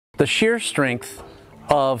The shear strength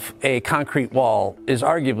of a concrete wall is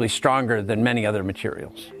arguably stronger than many other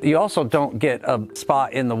materials. You also don't get a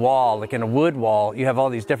spot in the wall, like in a wood wall, you have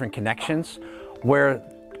all these different connections where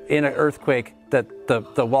in an earthquake that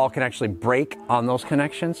the wall can actually break on those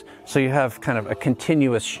connections. So you have kind of a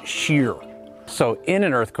continuous shear. So in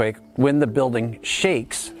an earthquake, when the building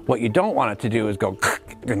shakes, what you don't want it to do is go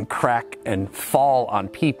and crack and fall on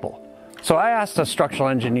people. So I asked a structural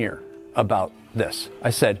engineer about this.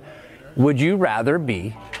 I said, would you rather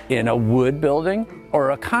be in a wood building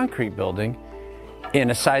or a concrete building in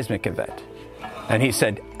a seismic event? And he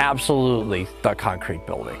said, absolutely the concrete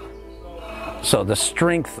building. So the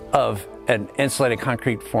strength of an insulated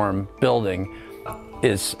concrete form building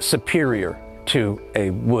is superior to a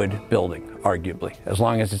wood building, arguably, as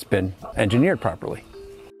long as it's been engineered properly.